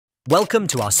Welcome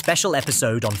to our special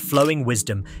episode on flowing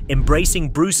wisdom, embracing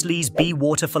Bruce Lee's Be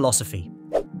Water philosophy.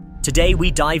 Today we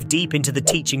dive deep into the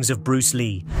teachings of Bruce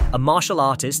Lee, a martial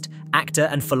artist, actor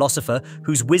and philosopher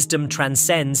whose wisdom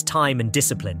transcends time and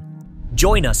discipline.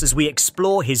 Join us as we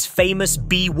explore his famous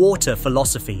Be Water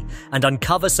philosophy and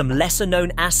uncover some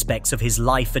lesser-known aspects of his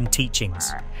life and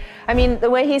teachings. I mean, the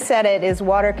way he said it is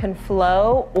water can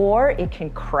flow or it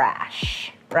can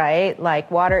crash, right?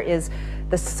 Like water is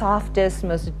the softest,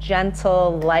 most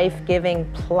gentle, life-giving,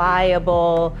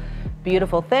 pliable,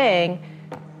 beautiful thing,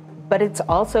 but it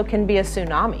also can be a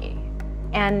tsunami.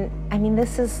 And I mean,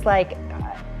 this is like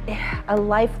a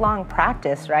lifelong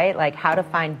practice, right? Like how to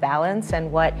find balance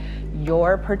and what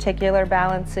your particular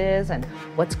balance is and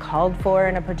what's called for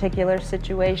in a particular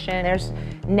situation. There's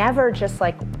never just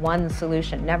like one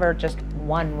solution, never just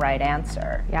one right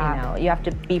answer. Yeah. You know, you have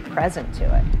to be present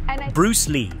to it. Bruce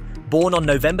Lee, born on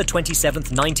November 27,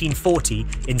 1940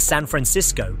 in San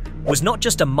Francisco, was not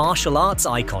just a martial arts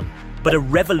icon, but a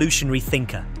revolutionary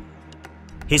thinker.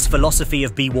 His philosophy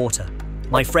of Be Water,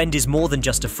 my friend, is more than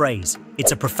just a phrase.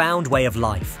 It's a profound way of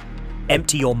life.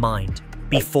 Empty your mind.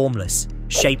 Be formless,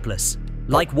 shapeless.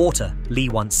 Like water, Lee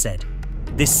once said.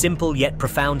 This simple yet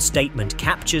profound statement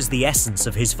captures the essence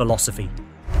of his philosophy.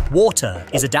 Water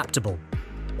is adaptable.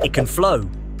 It can flow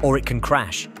or it can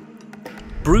crash.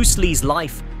 Bruce Lee's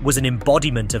life was an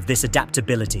embodiment of this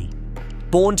adaptability.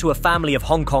 Born to a family of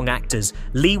Hong Kong actors,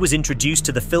 Lee was introduced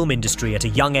to the film industry at a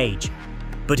young age.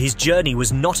 But his journey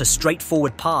was not a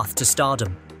straightforward path to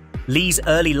stardom. Lee's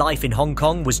early life in Hong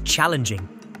Kong was challenging.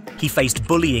 He faced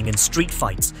bullying and street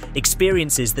fights,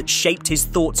 experiences that shaped his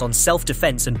thoughts on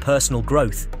self-defense and personal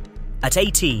growth. At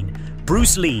 18,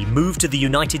 Bruce Lee moved to the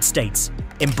United States,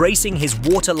 embracing his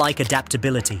water-like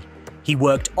adaptability. He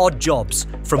worked odd jobs,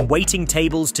 from waiting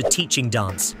tables to teaching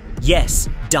dance. Yes,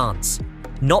 dance.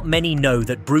 Not many know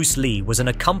that Bruce Lee was an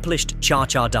accomplished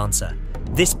cha-cha dancer.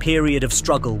 This period of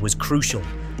struggle was crucial.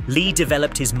 Lee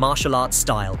developed his martial arts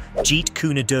style, Jeet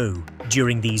Kune Do,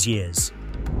 during these years.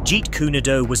 Jeet Kune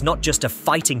Do was not just a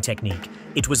fighting technique,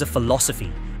 it was a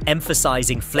philosophy,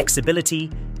 emphasizing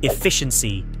flexibility,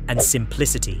 efficiency, and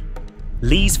simplicity.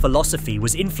 Lee's philosophy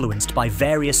was influenced by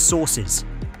various sources.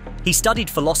 He studied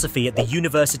philosophy at the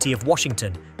University of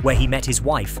Washington, where he met his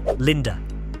wife, Linda.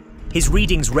 His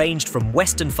readings ranged from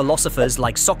Western philosophers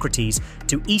like Socrates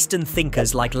to Eastern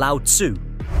thinkers like Lao Tzu.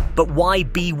 But why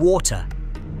Be Water?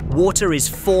 Water is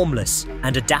formless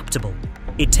and adaptable.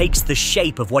 It takes the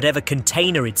shape of whatever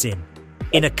container it's in.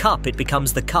 In a cup, it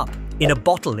becomes the cup. In a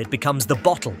bottle, it becomes the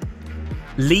bottle.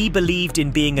 Lee believed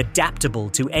in being adaptable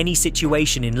to any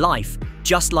situation in life,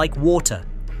 just like water.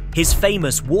 His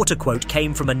famous water quote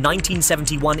came from a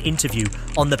 1971 interview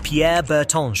on the Pierre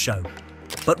Berton show.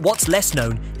 But what's less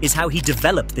known is how he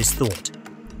developed this thought.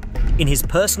 In his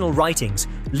personal writings,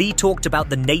 Lee talked about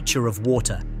the nature of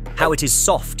water, how it is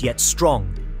soft yet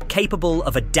strong, capable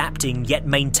of adapting yet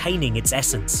maintaining its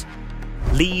essence.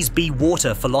 Lee's Be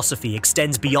Water philosophy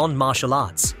extends beyond martial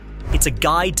arts. It's a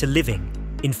guide to living.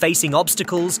 In facing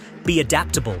obstacles, be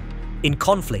adaptable. In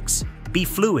conflicts, be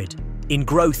fluid. In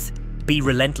growth, be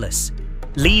relentless.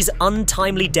 Lee's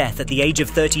untimely death at the age of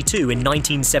 32 in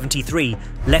 1973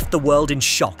 left the world in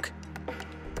shock.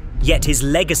 Yet his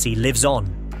legacy lives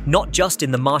on, not just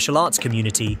in the martial arts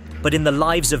community, but in the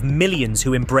lives of millions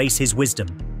who embrace his wisdom.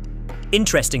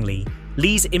 Interestingly,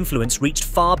 Lee's influence reached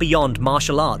far beyond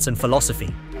martial arts and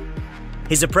philosophy.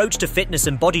 His approach to fitness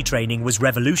and body training was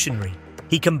revolutionary.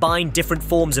 He combined different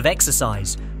forms of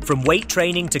exercise, from weight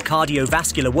training to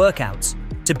cardiovascular workouts,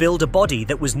 to build a body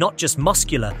that was not just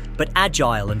muscular, but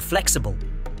agile and flexible.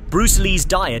 Bruce Lee's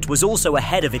diet was also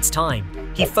ahead of its time.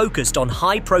 He focused on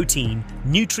high-protein,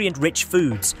 nutrient-rich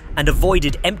foods and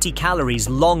avoided empty calories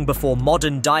long before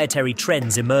modern dietary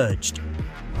trends emerged.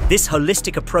 This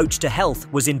holistic approach to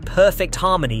health was in perfect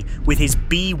harmony with his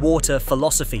Be Water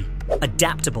philosophy,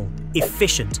 adaptable,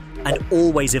 efficient, and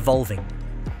always evolving.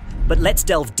 But let's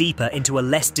delve deeper into a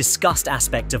less discussed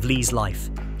aspect of Lee's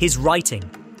life, his writing.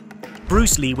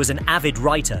 Bruce Lee was an avid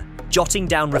writer, jotting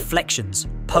down reflections,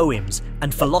 poems,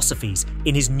 and philosophies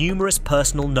in his numerous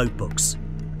personal notebooks.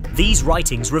 These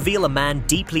writings reveal a man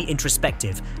deeply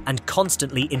introspective and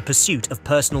constantly in pursuit of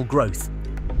personal growth.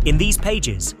 In these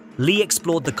pages, Lee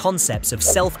explored the concepts of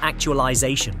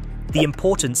self-actualization, the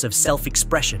importance of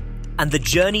self-expression, and the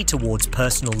journey towards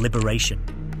personal liberation.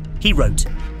 He wrote,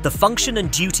 "The function and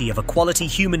duty of a quality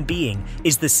human being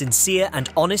is the sincere and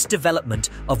honest development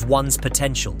of one's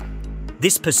potential."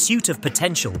 This pursuit of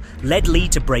potential led Lee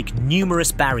to break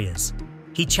numerous barriers.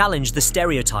 He challenged the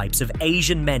stereotypes of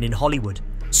Asian men in Hollywood,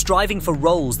 striving for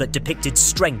roles that depicted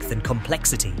strength and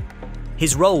complexity.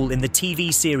 His role in the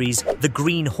TV series The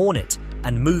Green Hornet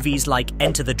and movies like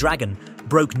Enter the Dragon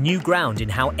broke new ground in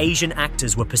how Asian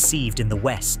actors were perceived in the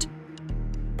West.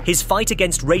 His fight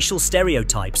against racial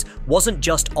stereotypes wasn't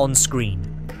just on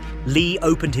screen. Lee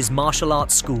opened his martial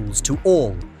arts schools to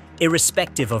all,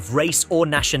 irrespective of race or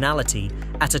nationality,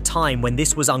 at a time when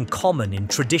this was uncommon in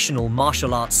traditional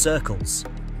martial arts circles.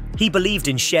 He believed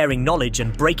in sharing knowledge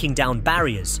and breaking down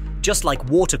barriers, just like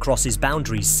water crosses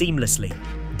boundaries seamlessly.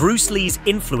 Bruce Lee's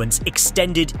influence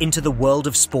extended into the world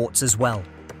of sports as well.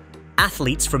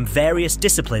 Athletes from various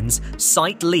disciplines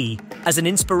cite Lee as an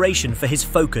inspiration for his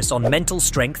focus on mental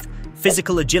strength,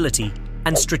 physical agility,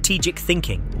 and strategic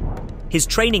thinking. His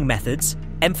training methods,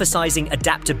 emphasizing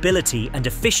adaptability and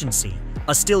efficiency,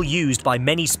 are still used by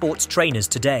many sports trainers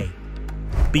today.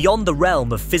 Beyond the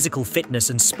realm of physical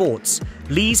fitness and sports,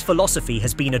 Lee's philosophy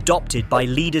has been adopted by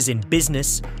leaders in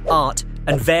business, art,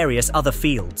 and various other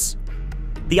fields.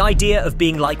 The idea of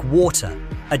being like water,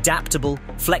 adaptable,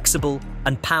 flexible,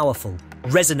 and powerful,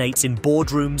 resonates in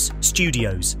boardrooms,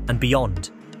 studios, and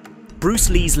beyond. Bruce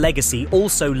Lee's legacy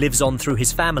also lives on through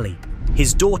his family.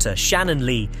 His daughter, Shannon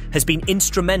Lee, has been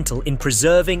instrumental in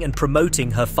preserving and promoting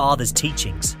her father's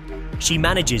teachings. She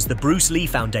manages the Bruce Lee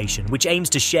Foundation, which aims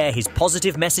to share his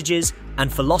positive messages and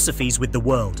philosophies with the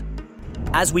world.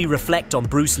 As we reflect on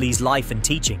Bruce Lee's life and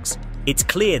teachings, it's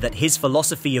clear that his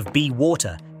philosophy of be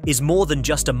water is more than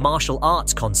just a martial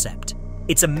arts concept.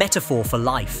 It's a metaphor for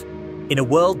life. In a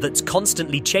world that's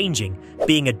constantly changing,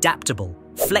 being adaptable,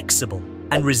 flexible,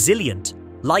 and resilient,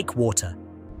 like water,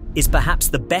 is perhaps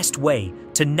the best way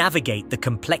to navigate the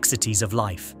complexities of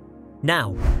life.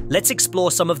 Now, let's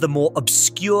explore some of the more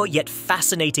obscure yet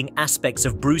fascinating aspects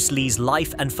of Bruce Lee's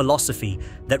life and philosophy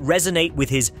that resonate with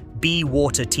his be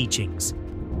water teachings.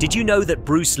 Did you know that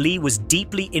Bruce Lee was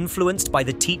deeply influenced by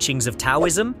the teachings of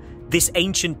Taoism? This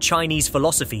ancient Chinese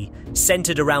philosophy,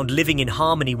 centered around living in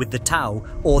harmony with the Tao,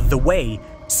 or the Way,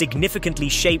 significantly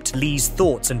shaped Lee's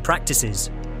thoughts and practices.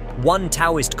 One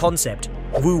Taoist concept,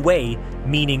 Wu Wei,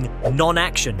 meaning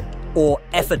non-action or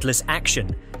effortless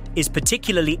action, is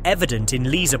particularly evident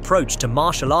in Lee's approach to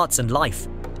martial arts and life.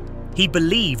 He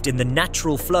believed in the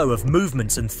natural flow of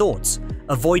movements and thoughts,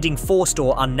 avoiding forced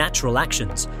or unnatural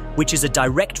actions, which is a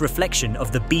direct reflection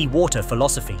of the be water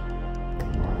philosophy.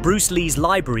 Bruce Lee's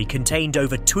library contained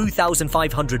over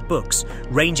 2,500 books,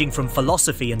 ranging from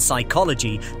philosophy and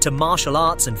psychology to martial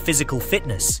arts and physical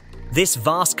fitness. This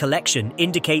vast collection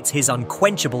indicates his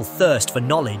unquenchable thirst for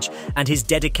knowledge and his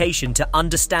dedication to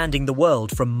understanding the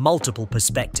world from multiple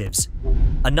perspectives.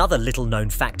 Another little-known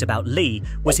fact about Lee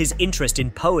was his interest in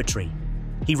poetry.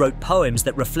 He wrote poems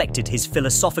that reflected his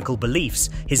philosophical beliefs,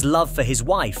 his love for his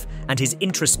wife, and his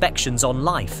introspections on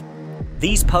life.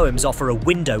 These poems offer a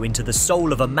window into the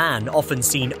soul of a man often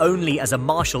seen only as a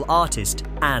martial artist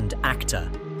and actor.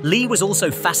 Lee was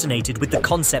also fascinated with the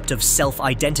concept of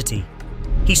self-identity.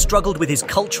 He struggled with his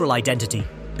cultural identity,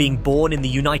 being born in the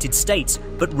United States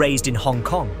but raised in Hong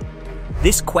Kong.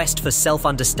 This quest for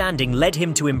self-understanding led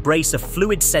him to embrace a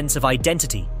fluid sense of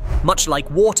identity, much like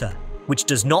water, which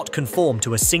does not conform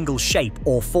to a single shape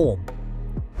or form.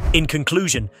 In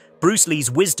conclusion, Bruce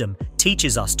Lee's wisdom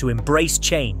teaches us to embrace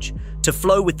change, to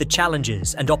flow with the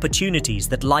challenges and opportunities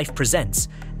that life presents,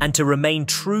 and to remain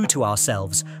true to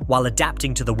ourselves while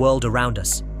adapting to the world around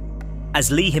us.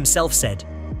 As Lee himself said,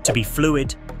 to be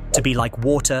fluid, to be like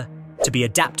water, to be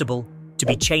adaptable, to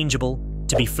be changeable,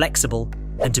 to be flexible,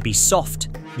 and to be soft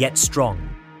yet strong.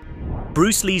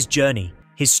 Bruce Lee's journey,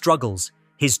 his struggles,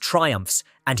 his triumphs,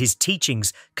 and his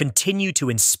teachings continue to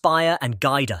inspire and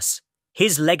guide us.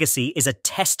 His legacy is a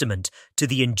testament to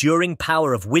the enduring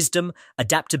power of wisdom,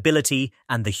 adaptability,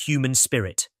 and the human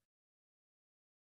spirit.